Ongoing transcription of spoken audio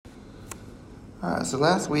All right, so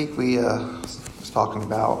last week we was talking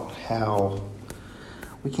about how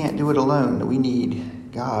we can't do it alone, that we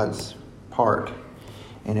need God's part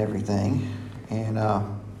in everything. And I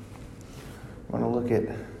want to look at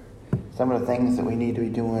some of the things that we need to be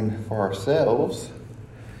doing for ourselves.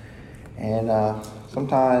 And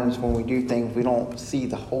sometimes when we do things, we don't see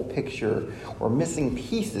the whole picture. We're missing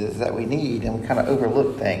pieces that we need, and we kind of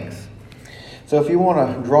overlook things. So if you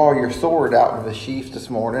want to draw your sword out of the sheath this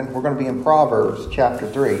morning, we're going to be in Proverbs chapter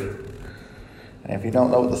 3. And if you don't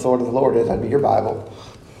know what the sword of the Lord is, that'd be your Bible.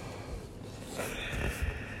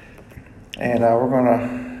 And we're going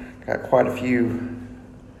to, got quite a few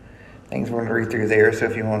things we're going to read through there. So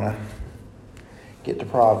if you want to get to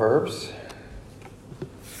Proverbs.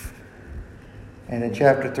 And in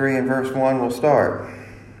chapter 3 and verse 1, we'll start.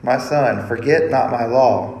 My son, forget not my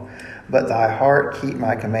law, but thy heart keep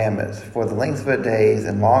my commandments. For the length of days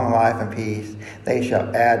and long life and peace they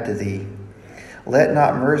shall add to thee. Let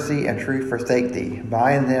not mercy and truth forsake thee.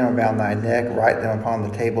 Bind them about thy neck, write them upon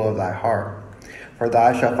the table of thy heart. For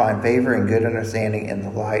thou shalt find favor and good understanding in the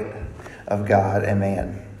light of God and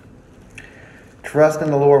man. Trust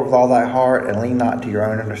in the Lord with all thy heart, and lean not to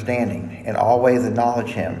your own understanding. In all ways acknowledge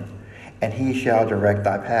him, and he shall direct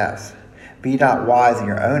thy paths. Be not wise in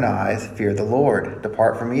your own eyes, fear the Lord,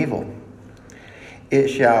 depart from evil. It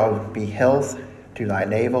shall be health to thy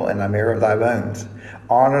navel and the marrow of thy bones.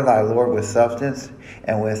 Honor thy Lord with substance,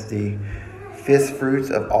 and with the first fruits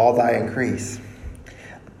of all thy increase.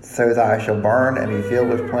 So thou shalt burn and be filled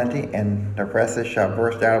with plenty, and the presses shall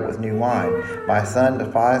burst out with new wine. My son,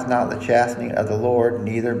 despise not the chastening of the Lord,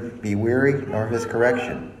 neither be weary nor his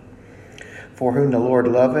correction. For whom the Lord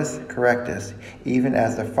loveth, correcteth, even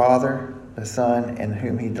as the Father, the Son, in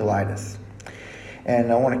whom he delighteth.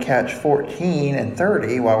 And I want to catch 14 and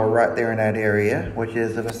 30 while we're right there in that area, which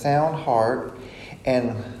is of a sound heart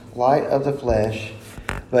and light of the flesh,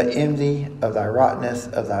 but envy of thy rottenness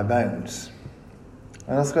of thy bones.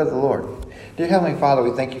 And let's go to the Lord. Dear Heavenly Father,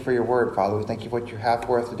 we thank you for your word, Father. We thank you for what you have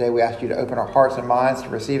for us today. We ask you to open our hearts and minds to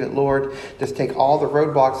receive it, Lord. Just take all the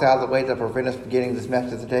roadblocks out of the way to prevent us from getting this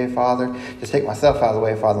message today, Father. Just take myself out of the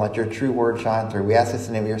way, Father, and let your true word shine through. We ask this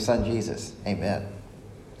in the name of your Son, Jesus. Amen.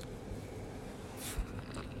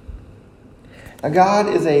 Now, God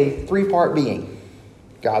is a three-part being.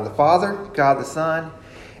 God the Father, God the Son,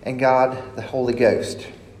 and God the Holy Ghost.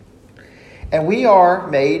 And we are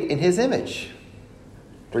made in his image.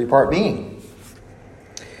 Three-part being.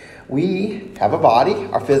 We have a body,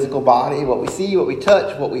 our physical body, what we see, what we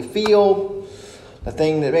touch, what we feel, the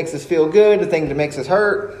thing that makes us feel good, the thing that makes us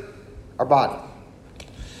hurt, our body.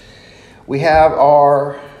 We have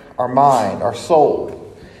our mind, our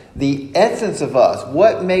soul, the essence of us,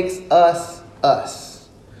 what makes us us,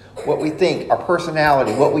 what we think, our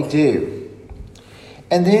personality, what we do.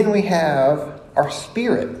 And then we have our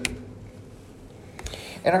spirit.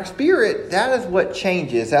 And our spirit, that is what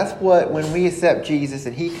changes. That's what, when we accept Jesus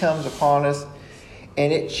and he comes upon us,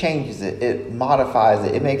 and it changes it. It modifies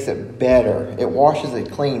it. It makes it better. It washes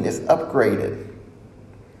it clean. It's upgraded.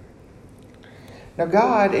 Now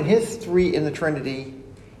God, in his three in the Trinity,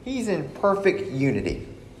 he's in perfect unity.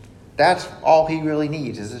 That's all he really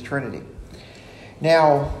needs is his Trinity.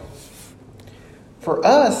 Now, for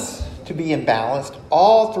us to be in balance,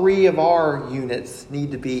 all three of our units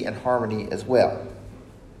need to be in harmony as well.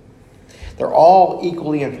 They're all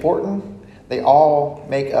equally important. They all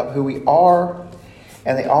make up who we are,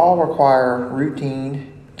 and they all require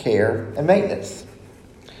routine care and maintenance.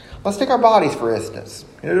 Let's take our bodies, for instance.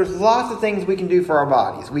 There's lots of things we can do for our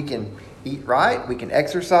bodies. We can eat right. We can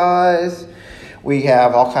exercise. We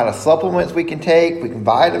have all kinds of supplements we can take. We can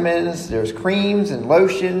vitamins. There's creams and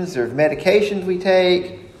lotions. There's medications we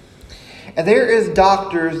take. And there is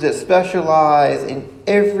doctors that specialize in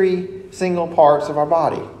every single parts of our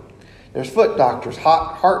body. There's foot doctors,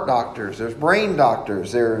 heart doctors, there's brain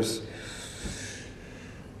doctors,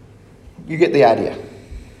 you get the idea.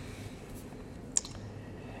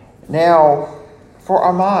 Now, for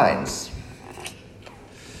our minds,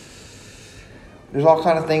 there's all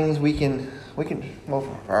kinds of things we can continue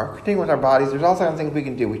with our bodies, there's all kinds of things we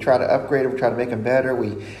can do. We try to upgrade them, we try to make them better,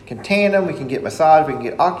 we can tan them, we can get massage, we can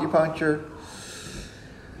get acupuncture.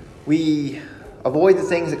 We avoid the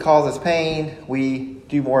things that cause us pain. We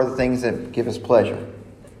do more of the things that give us pleasure.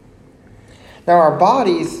 Now, our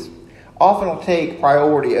bodies often will take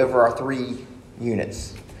priority over our three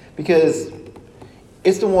units because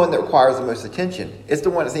it's the one that requires the most attention. It's the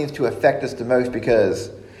one that seems to affect us the most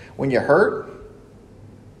because when you're hurt,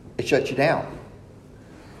 it shuts you down.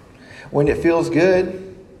 When it feels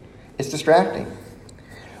good, it's distracting.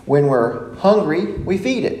 When we're hungry, we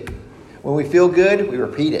feed it. When we feel good, we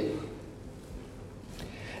repeat it.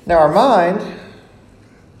 Now, our mind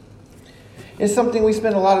is something we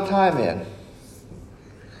spend a lot of time in.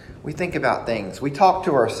 We think about things. We talk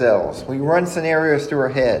to ourselves. We run scenarios through our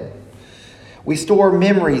head. We store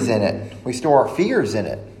memories in it. We store our fears in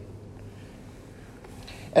it.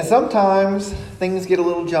 And sometimes things get a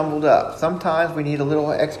little jumbled up. Sometimes we need a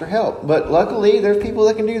little extra help. But luckily, there's people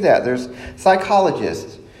that can do that. There's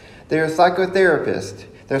psychologists. There's psychotherapists.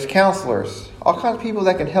 There's counselors. All kinds of people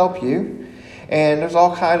that can help you. And there's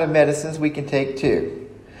all kinds of medicines we can take too.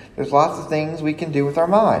 There's lots of things we can do with our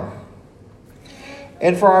mind.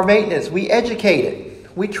 And for our maintenance, we educate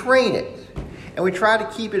it. We train it. And we try to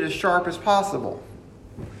keep it as sharp as possible.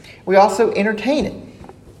 We also entertain it.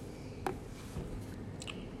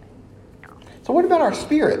 So what about our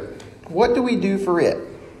spirit? What do we do for it?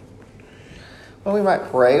 Well, we might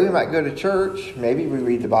pray. We might go to church. Maybe we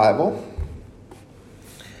read the Bible.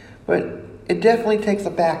 But it definitely takes a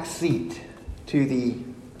back seat to the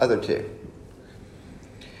other two.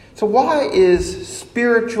 So why is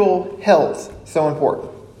spiritual health so important?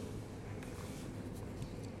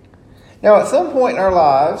 Now, at some point in our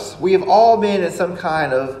lives, we have all been in some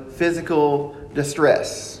kind of physical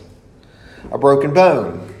distress. A broken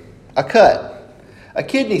bone, a cut, a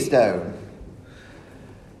kidney stone,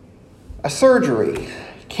 a surgery,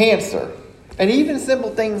 cancer, and even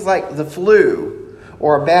simple things like the flu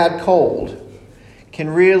or a bad cold can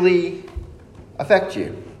really affect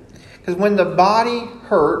you. Because when the body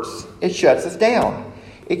hurts, it shuts us down.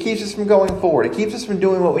 It keeps us from going forward. It keeps us from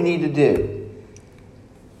doing what we need to do.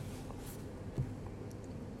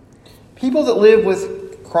 People that live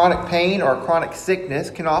with chronic pain or chronic sickness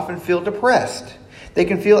can often feel depressed. They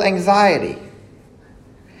can feel anxiety.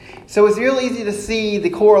 So it's real easy to see the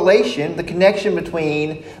correlation, the connection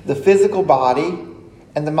between the physical body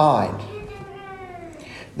and the mind.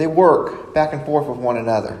 They work back and forth with one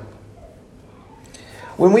another.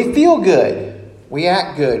 When we feel good, we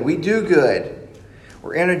act good, we do good,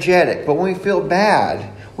 we're energetic. But when we feel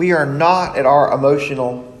bad, we are not at our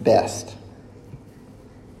emotional best.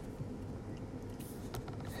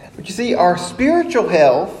 But you see, our spiritual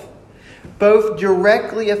health both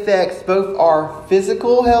directly affects both our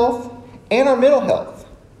physical health and our mental health.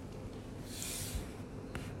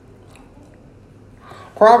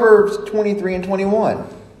 Proverbs 23 and 21.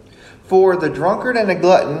 For the drunkard and the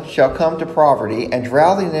glutton shall come to poverty, and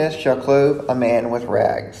drowsiness shall clothe a man with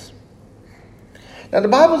rags. Now, the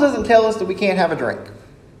Bible doesn't tell us that we can't have a drink.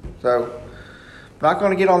 So, I'm not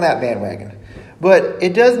going to get on that bandwagon. But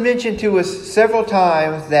it does mention to us several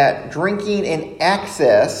times that drinking in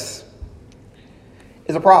excess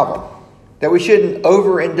is a problem, that we shouldn't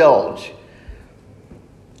overindulge.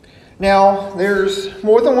 Now, there's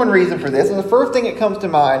more than one reason for this. And the first thing that comes to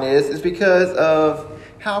mind is because of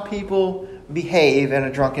how people behave in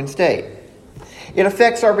a drunken state. It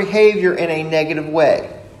affects our behavior in a negative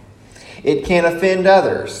way. It can offend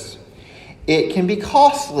others. It can be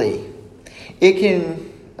costly. It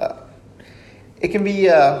can be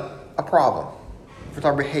a problem with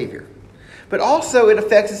our behavior. But also it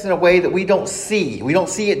affects us in a way that we don't see. We don't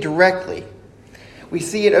see it directly. We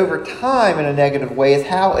see it over time in a negative way as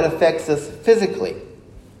how it affects us physically.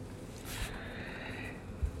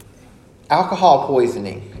 Alcohol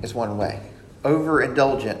poisoning is one way.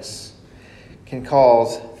 Overindulgence can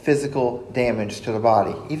cause physical damage to the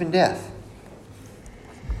body, even death.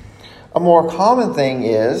 A more common thing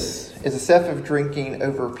is excessive drinking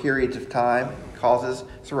over periods of time causes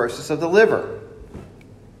cirrhosis of the liver.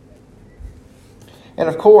 And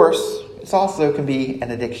of course, it also can be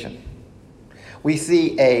an addiction. We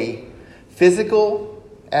see a physical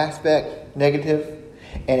aspect, negative,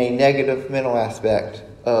 and a negative mental aspect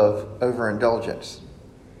of overindulgence.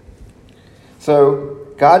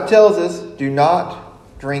 So, God tells us, do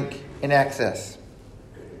not drink in excess.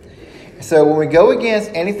 So, when we go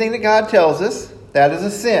against anything that God tells us, that is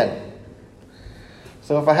a sin.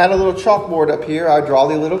 So, if I had a little chalkboard up here, I'd draw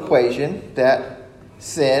the little equation that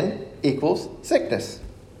sin equals sickness.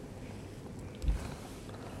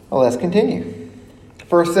 Well, let's continue.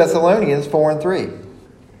 1 Thessalonians 4 and 3.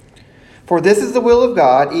 For this is the will of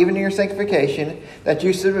God, even in your sanctification, that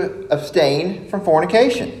you should abstain from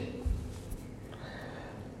fornication.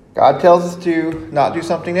 God tells us to not do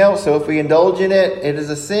something else, so if we indulge in it, it is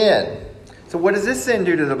a sin. So what does this sin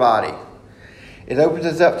do to the body? It opens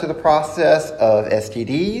us up to the process of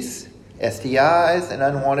STDs, STIs, and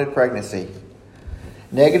unwanted pregnancy.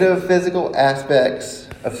 Negative physical aspects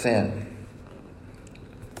of sin.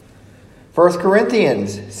 1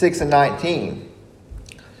 Corinthians 6 and 19.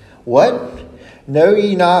 What? Know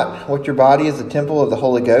ye not what your body is the temple of the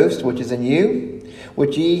Holy Ghost, which is in you,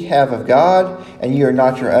 which ye have of God, and ye are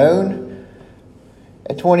not your own?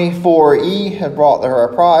 And 24, ye have brought her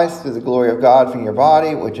a price through the glory of God from your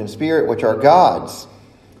body, which in spirit, which are God's.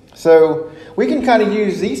 So we can kind of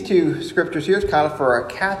use these two scriptures here as kind of for a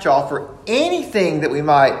catch-all for anything that we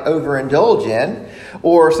might overindulge in,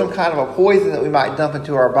 or some kind of a poison that we might dump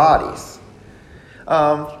into our bodies.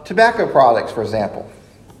 Tobacco products, for example.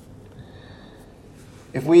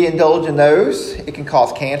 If we indulge in those, it can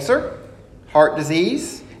cause cancer, heart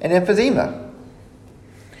disease, and emphysema.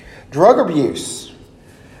 Drug abuse,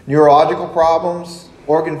 neurological problems,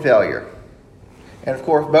 organ failure. And of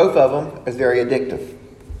course, both of them is very addictive.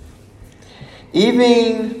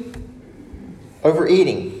 Even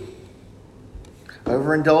overeating,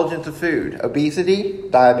 overindulgence of food, obesity,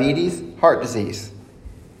 diabetes, heart disease.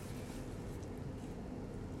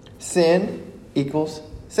 Sin equals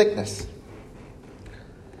sickness.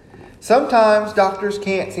 Sometimes doctors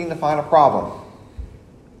can't seem to find a problem.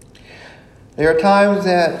 There are times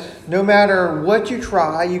that no matter what you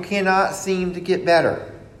try, you cannot seem to get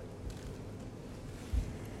better.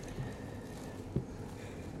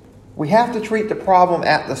 We have to treat the problem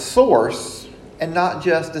at the source and not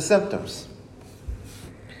just the symptoms.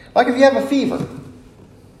 Like if you have a fever.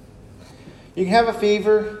 You can have a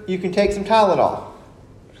fever, you can take some Tylenol.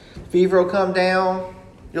 Fever will come down,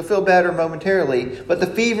 you'll feel better momentarily, but the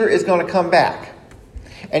fever is going to come back.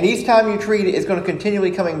 And each time you treat it, it's going to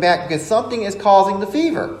continually coming back because something is causing the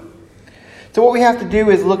fever. So what we have to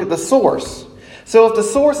do is look at the source. So if the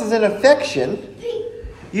source is an infection,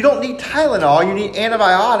 you don't need Tylenol, you need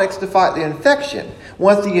antibiotics to fight the infection.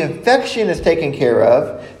 Once the infection is taken care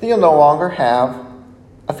of, then you'll no longer have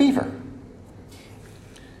a fever.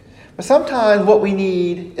 But sometimes what we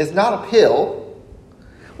need is not a pill,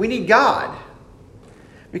 we need God.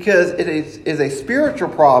 Because it is a spiritual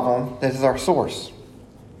problem that is our source.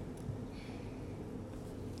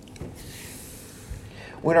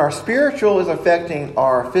 When our spiritual is affecting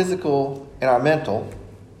our physical and our mental,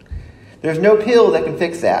 there's no pill that can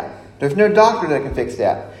fix that. There's no doctor that can fix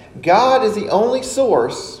that. God is the only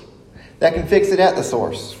source that can fix it at the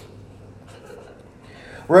source.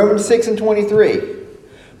 Romans 6:23.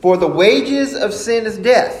 For the wages of sin is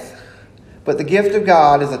death, but the gift of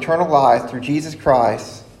God is eternal life through Jesus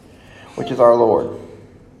Christ, which is our Lord.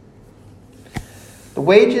 The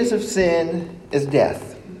wages of sin is death.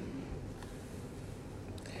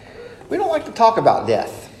 We don't like to talk about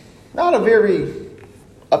death. Not a very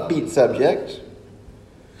upbeat subject.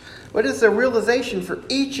 But it's a realization for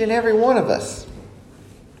each and every one of us.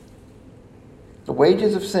 The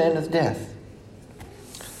wages of sin is death.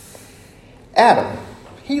 Adam,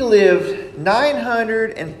 he lived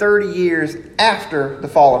 930 years after the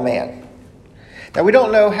fall of man. Now we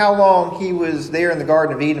don't know how long he was there in the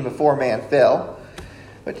Garden of Eden before man fell.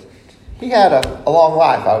 But he had a long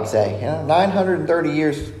life, I would say. 930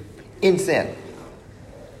 years in sin.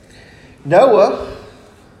 Noah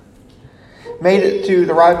made it to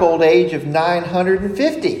the ripe old age of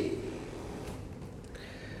 950.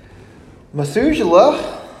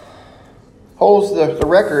 Methuselah holds the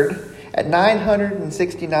record at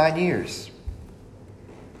 969 years.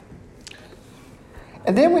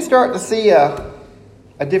 And then we start to see a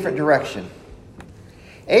different direction.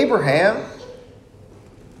 Abraham,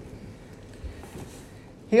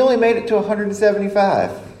 he only made it to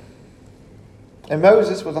 175. And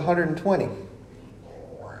Moses was 120.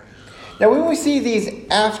 Now, when we see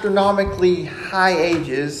these astronomically high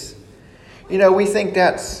ages, we think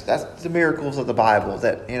that's the miracles of the Bible.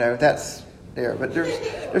 That's there. But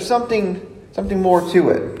there's something more to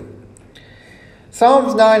it.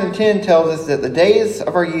 Psalms 9 and 10 tells us that the days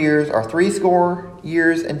of our years are 80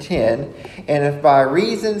 years and 10, and if by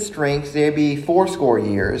reason strength there be 80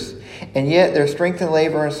 years, and yet their strength and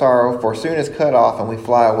labor and sorrow, for soon is cut off, and we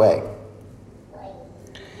fly away.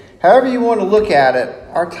 However you want to look at it,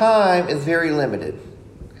 our time is very limited.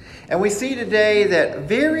 And we see today that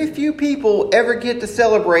very few people ever get to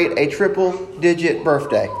celebrate a triple-digit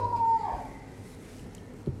birthday.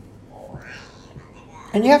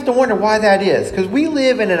 And you have to wonder why that is. Because we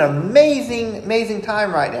live in an amazing, amazing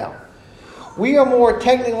time right now. We are more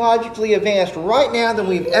technologically advanced right now than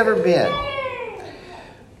we've ever been.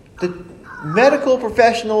 The medical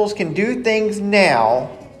professionals can do things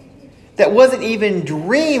now that wasn't even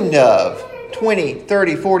dreamed of 20,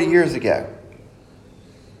 30, 40 years ago.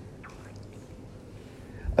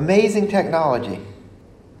 Amazing technology.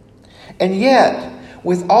 And yet,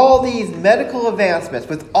 with all these medical advancements,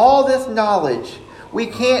 with all this knowledge, we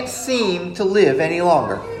can't seem to live any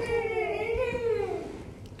longer.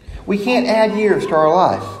 We can't add years to our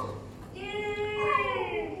life.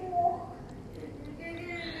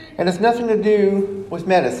 And it's nothing to do with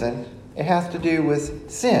medicine. It has to do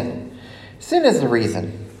with sin. Sin is the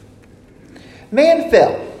reason. Man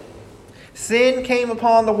fell. Sin came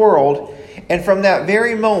upon the world, and from that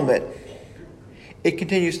very moment, it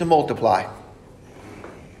continues to multiply.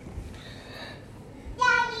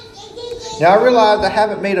 Now, I realize I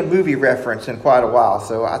haven't made a movie reference in quite a while,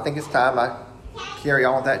 so I think it's time I carry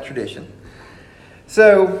on that tradition.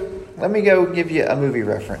 So, let me go give you a movie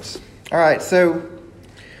reference. All right, so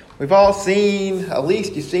we've all seen, at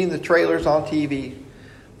least you've seen the trailers on TV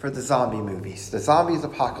for the zombie movies, the zombies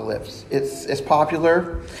apocalypse. It's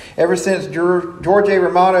popular. Ever since George A.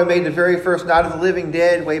 Romano made the very first Night of the Living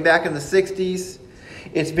Dead way back in the 60s,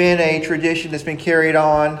 it's been a tradition that's been carried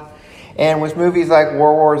on. And with movies like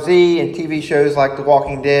World War Z and TV shows like The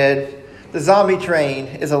Walking Dead, the zombie train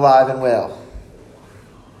is alive and well.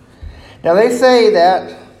 Now they say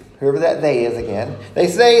that, whoever that they is again, they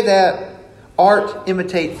say that art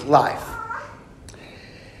imitates life.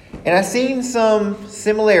 And I've seen some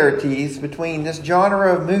similarities between this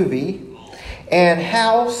genre of movie and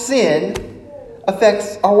how sin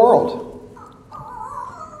affects our world.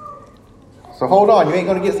 So hold on, you ain't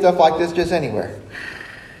going to get stuff like this just anywhere.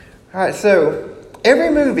 All right, so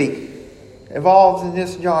every movie involved in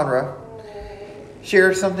this genre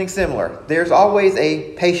shares something similar. There's always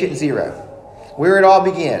a patient zero, where it all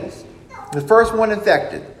begins. The first one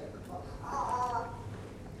infected.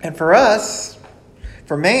 And for us,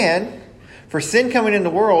 for man, for sin coming in the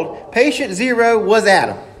world, patient zero was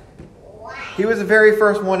Adam. He was the very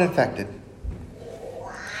first one infected.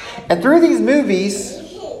 And through these movies,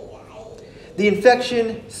 the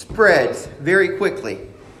infection spreads very quickly.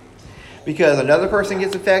 Because another person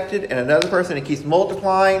gets affected and another person, it keeps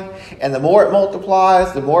multiplying. And the more it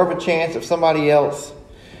multiplies, the more of a chance of somebody else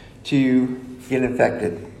to get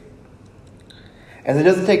infected. And it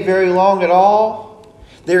doesn't take very long at all.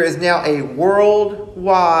 There is now a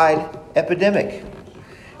worldwide epidemic.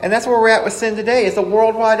 And that's where we're at with sin today. It's a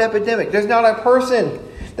worldwide epidemic. There's not a person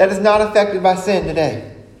that is not affected by sin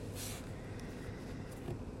today.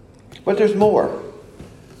 But there's more.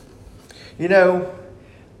 You know,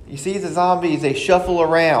 you see the zombies, they shuffle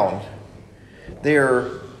around.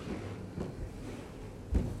 They're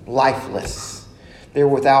lifeless. They're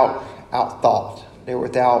without thought. They're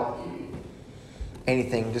without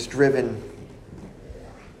anything, just driven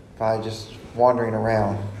by just wandering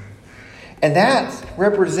around. And that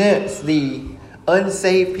represents the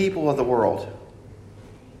unsaved people of the world.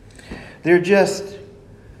 They're just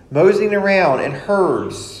moseying around in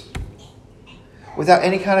herds without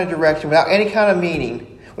any kind of direction, without any kind of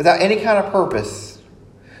meaning, without any kind of purpose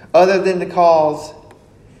other than to cause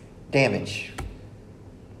damage.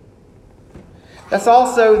 That's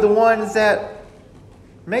also the ones that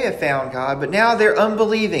may have found God, but now they're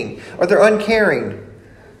unbelieving or they're uncaring.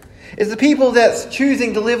 It's the people that's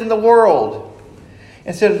choosing to live in the world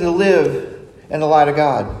instead of to live in the light of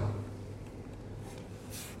God.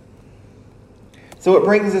 So it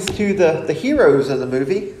brings us to the heroes of the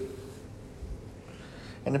movie.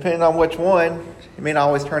 And depending on which one, it may not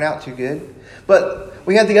always turn out too good. But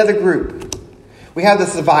we have the other group. We have the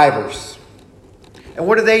survivors. And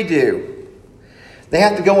what do? They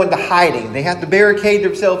have to go into hiding. They have to barricade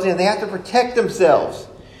themselves in. They have to protect themselves.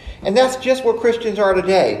 And that's just where Christians are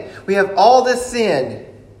today. We have all this sin,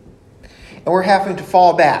 and we're having to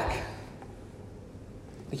fall back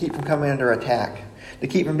to keep from coming under attack, to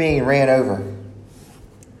keep from being ran over.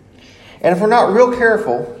 And if we're not real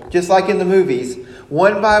careful, just like in the movies,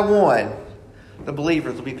 one by one, the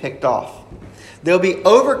believers will be picked off. They'll be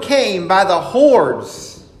overcome by the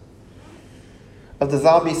hordes of the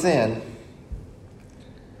zombie sin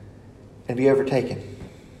and be overtaken.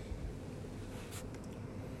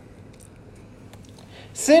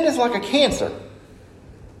 Sin is like a cancer.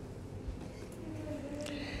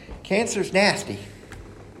 Cancer's nasty.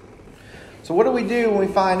 So what do we do when we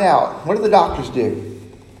find out? What do the doctors do?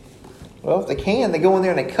 Well, if they can, they go in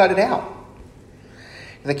there and they cut it out.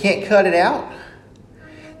 If they can't cut it out,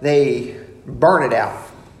 they burn it out.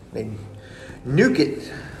 They nuke it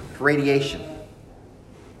with radiation.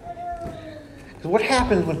 Because what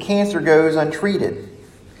happens when cancer goes untreated?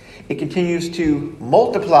 It continues to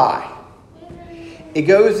multiply. It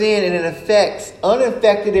goes in and it affects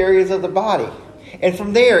uninfected areas of the body. And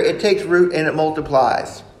from there, it takes root and it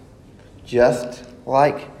multiplies. Just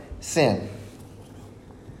like sin.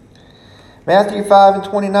 Matthew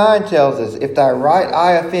 5:29 tells us, "If thy right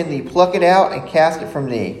eye offend thee, pluck it out and cast it from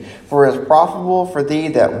thee. For it is profitable for thee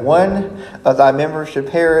that one of thy members should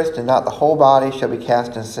perish, and not the whole body shall be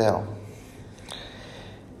cast in hell."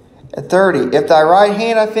 And 30, "If thy right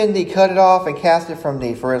hand offend thee, cut it off and cast it from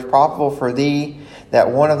thee. For it is profitable for thee that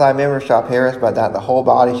one of thy members shall perish, but that the whole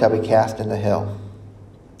body shall be cast into hell."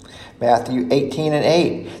 Matthew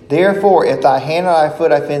 18:8. Therefore, if thy hand or thy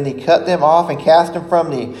foot offend thee, cut them off and cast them from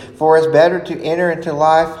thee. For it is better to enter into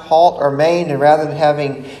life halt or maimed, rather than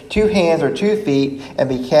having 2 hands or 2 feet, and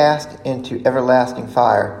be cast into everlasting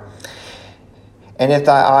fire. And if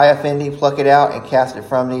thy eye offend thee, pluck it out and cast it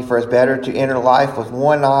from thee. For it is better to enter life with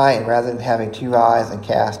 1 eye, and rather than having 2 eyes, and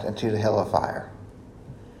cast into the hell of fire.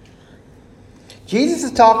 Jesus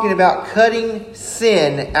is talking about cutting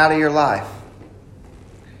sin out of your life.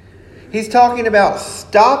 He's talking about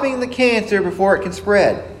stopping the cancer before it can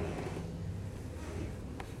spread.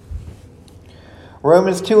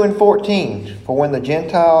 Romans 2:14. For when the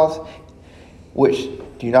Gentiles, which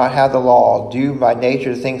do not have the law, do by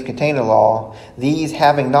nature the things contained in the law, these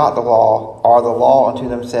having not the law are the law unto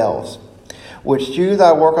themselves, which do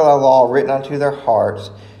thy work of thy law written unto their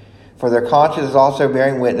hearts, for their conscience is also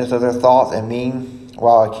bearing witness of their thoughts and mean,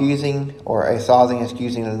 while accusing or espousing and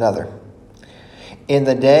excusing another. In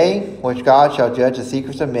the day which God shall judge the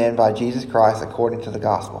secrets of men by Jesus Christ according to the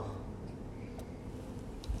gospel.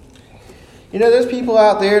 You know, there's people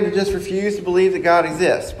out there that just refuse to believe that God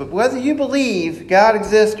exists. But whether you believe God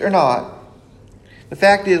exists or not, the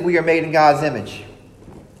fact is we are made in God's image.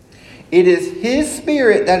 It is His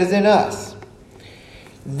Spirit that is in us.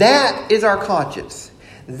 That is our conscience.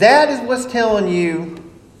 That is what's telling you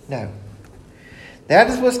no. That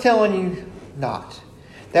is what's telling you not.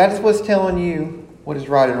 That is what's telling you what is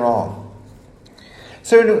right and wrong.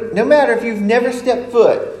 So no matter if you've never stepped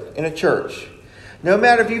foot in a church, no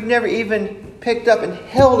matter if you've never even picked up and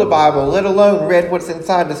held a Bible, let alone read what's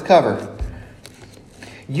inside this cover,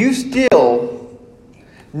 you still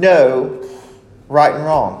know right and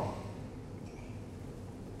wrong.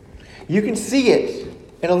 You can see it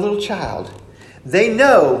in a little child. They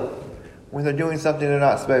know when they're doing something they're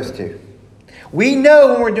not supposed to. We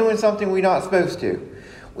know when we're doing something we're not supposed to.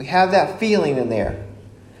 We have that feeling in there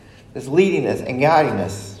that's leading us and guiding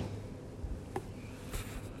us.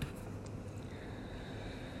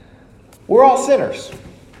 We're all sinners.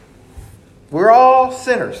 We're all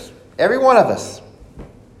sinners. Every one of us.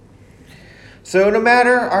 So no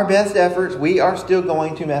matter our best efforts, we are still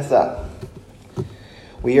going to mess up.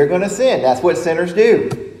 We are going to sin. That's what sinners do.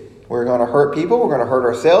 We're going to hurt people. We're going to hurt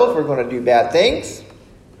ourselves. We're going to do bad things.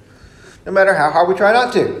 No matter how hard we try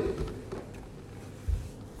not to.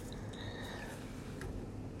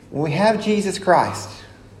 When we have Jesus Christ,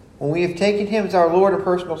 when we have taken Him as our Lord and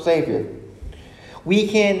personal Savior, we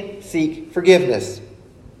can seek forgiveness.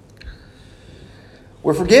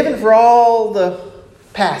 We're forgiven for all the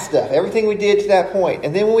past stuff, everything we did to that point.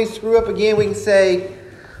 And then when we screw up again, we can say,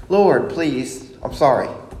 Lord, please, I'm sorry.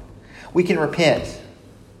 We can repent.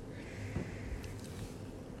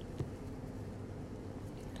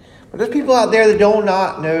 But there's people out there that do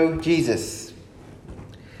not know Jesus.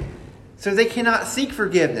 So they cannot seek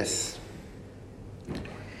forgiveness.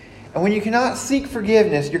 And when you cannot seek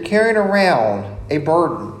forgiveness, you're carrying around a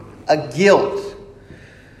burden, a guilt,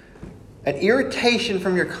 an irritation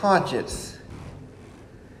from your conscience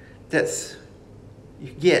that's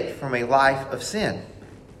you get from a life of sin.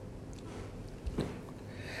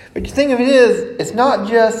 But the thing of it is, it's not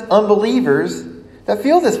just unbelievers that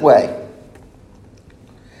feel this way.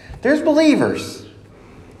 There's believers.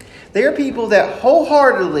 They are people that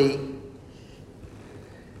wholeheartedly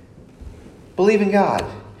believe in God.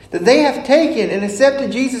 That they have taken and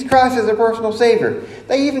accepted Jesus Christ as their personal Savior.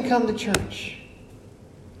 They even come to church.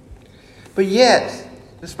 But yet,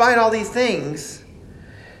 despite all these things,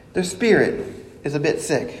 their spirit is a bit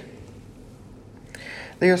sick.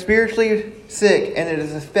 They are spiritually sick, and it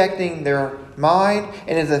is affecting their mind,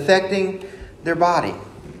 and it is affecting their body.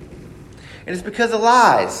 And it's because of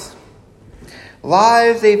lies.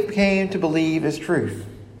 Lies they came to believe as truth.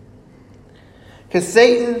 Because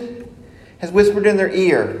Satan has whispered in their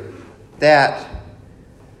ear that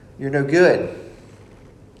you're no good.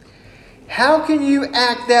 How can you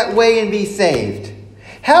act that way and be saved?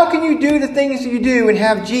 How can you do the things you do and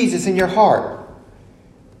have Jesus in your heart?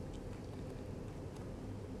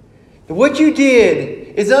 What you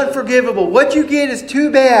did is unforgivable. What you did is too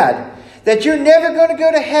bad that you're never going to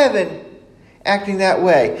go to heaven acting that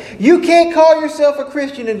way. You can't call yourself a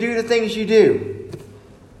Christian and do the things you do.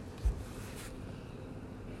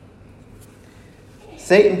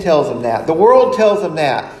 Satan tells them that. The world tells them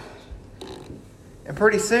that. And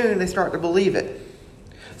pretty soon they start to believe it.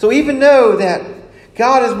 So even though that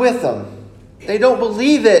God is with them, they don't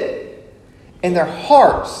believe it in their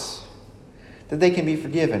hearts that they can be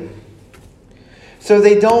forgiven. So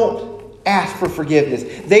they don't ask for forgiveness.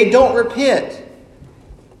 They don't repent.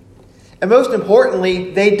 And most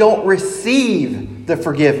importantly, they don't receive the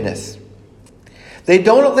forgiveness. They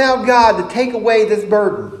don't allow God to take away this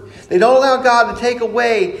burden. They don't allow God to take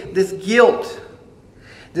away this guilt,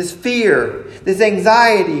 this fear, this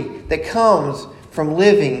anxiety that comes from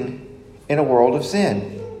living in a world of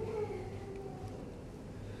sin.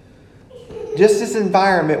 Just this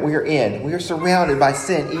environment we are in, we are surrounded by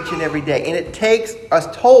sin each and every day, and it takes a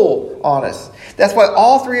toll on us. That's why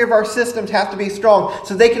all three of our systems have to be strong,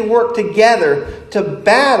 so they can work together to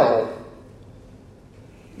battle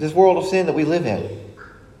this world of sin that we live in.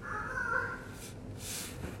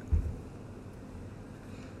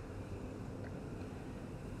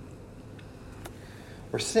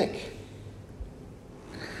 We're sick.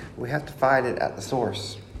 We have to fight it at the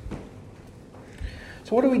source.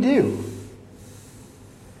 So what do?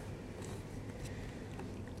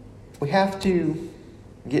 We have to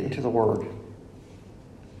get into the Word.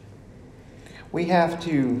 We have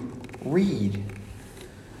to read.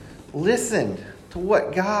 Listen to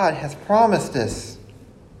what God has promised us.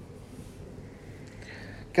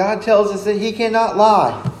 God tells us that He cannot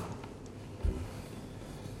lie.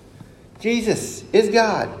 Jesus is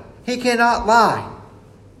God. He cannot lie.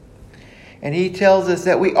 And He tells us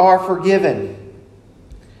that we are forgiven.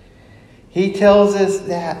 He tells us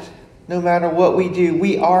that no matter what we do,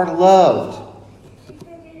 we are loved.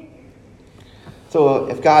 So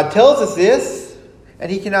if God tells us this,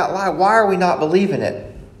 and He cannot lie, why are we not believing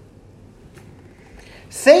it?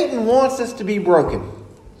 Satan wants us to be broken.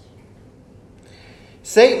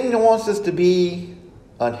 Satan wants us to be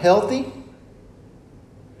unhealthy,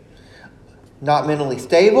 not mentally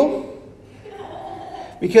stable.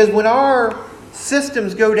 Because when our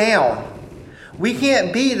systems go down, we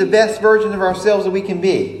can't be the best version of ourselves that we can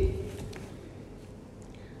be.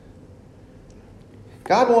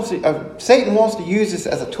 Satan wants to use this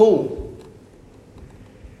as a tool.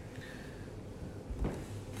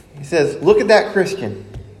 He says, look at that Christian.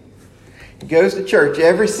 He goes to church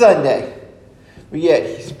every Sunday. But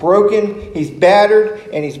yet he's broken, he's battered,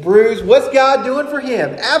 and he's bruised. What's God doing for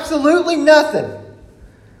him? Absolutely nothing.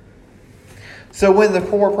 So when the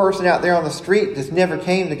poor person out there on the street just never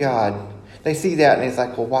came to God, they see that and it's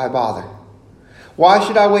like, well, why bother? Why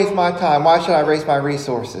should I waste my time? Why should I waste my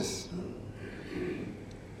resources?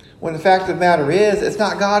 When the fact of the matter is, it's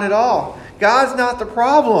not God at all. God's not the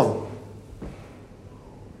problem.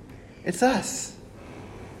 It's us.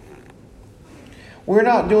 We're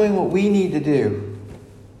not doing what we need to do.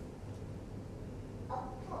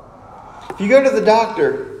 If you go to the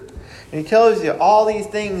doctor and he tells you all these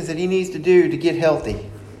things that he needs to do to get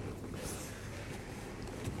healthy.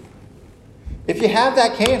 If you have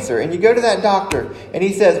that cancer and you go to that doctor and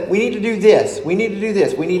he says, we need to do this, we need to do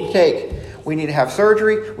this, we need to have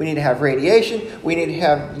surgery, we need to have radiation, you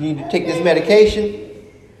need to take this medication.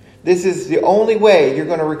 This is the only way you're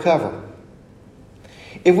going to recover.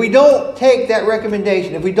 If we don't take that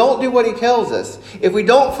recommendation, if we don't do what he tells us, if we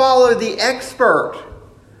don't follow the expert,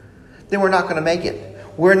 then we're not going to make it.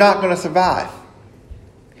 We're not going to survive.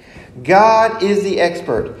 God is the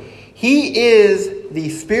expert. He is the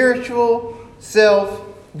spiritual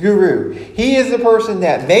self-guru. He is the person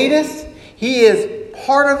that made us. He is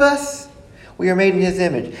part of us. We are made in His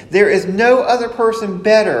image. There is no other person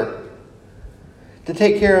better to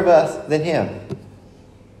take care of us than Him.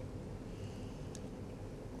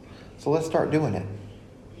 So let's start doing it.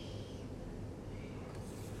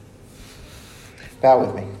 Bow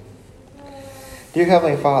with me. Dear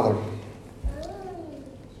Heavenly Father,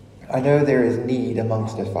 I know there is need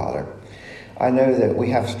amongst us, Father. I know that we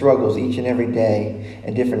have struggles each and every day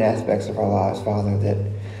in different aspects of our lives, Father,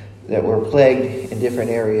 that we're plagued in different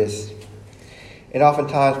areas. And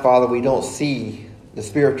oftentimes, Father, we don't see the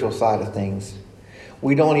spiritual side of things.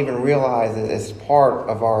 We don't even realize that it's part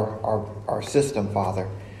of our system, Father.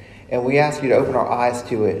 And we ask you to open our eyes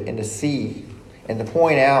to it and to see and to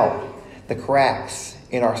point out the cracks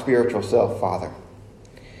in our spiritual self, Father.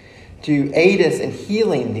 To aid us in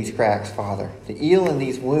healing these cracks, Father. To heal in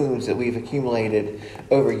these wounds that we've accumulated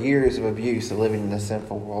over years of abuse of living in this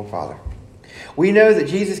sinful world, Father. We know that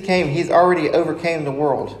Jesus came. He's already overcame the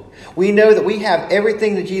world. We know that we have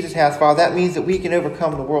everything that Jesus has, Father. That means that we can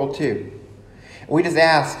overcome the world too. We just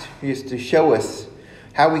asked you to show us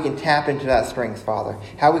how we can tap into that strength, Father.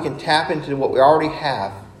 How we can tap into what we already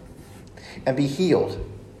have and be healed.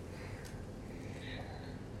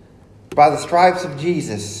 By the stripes of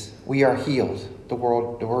Jesus, we are healed. The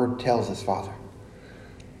Word tells us, Father.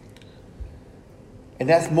 And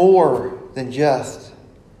that's more than just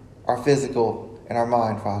our physical and our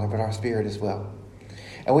mind, Father, but our spirit as well.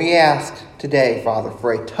 And we ask today, Father,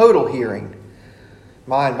 for a total healing,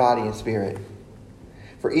 mind, body, and spirit,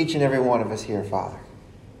 for each and every one of us here, Father.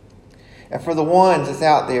 And for the ones that's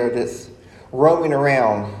out there that's roaming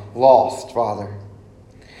around lost, Father,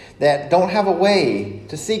 that don't have a way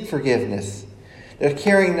to seek forgiveness, that are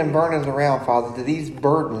carrying them burdens around, Father, that these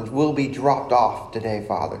burdens will be dropped off today,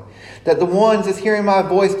 Father. That the ones that's hearing my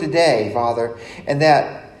voice today, Father, and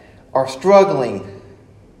that are struggling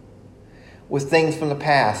with things from the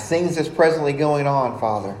past, things that's presently going on,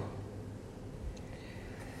 Father,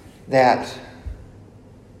 that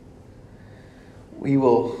they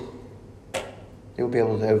will be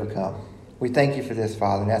able to overcome. We thank you for this,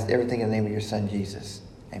 Father, and ask everything in the name of your Son, Jesus.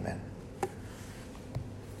 Amen.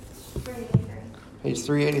 Page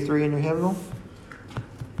 383 in your hymnal.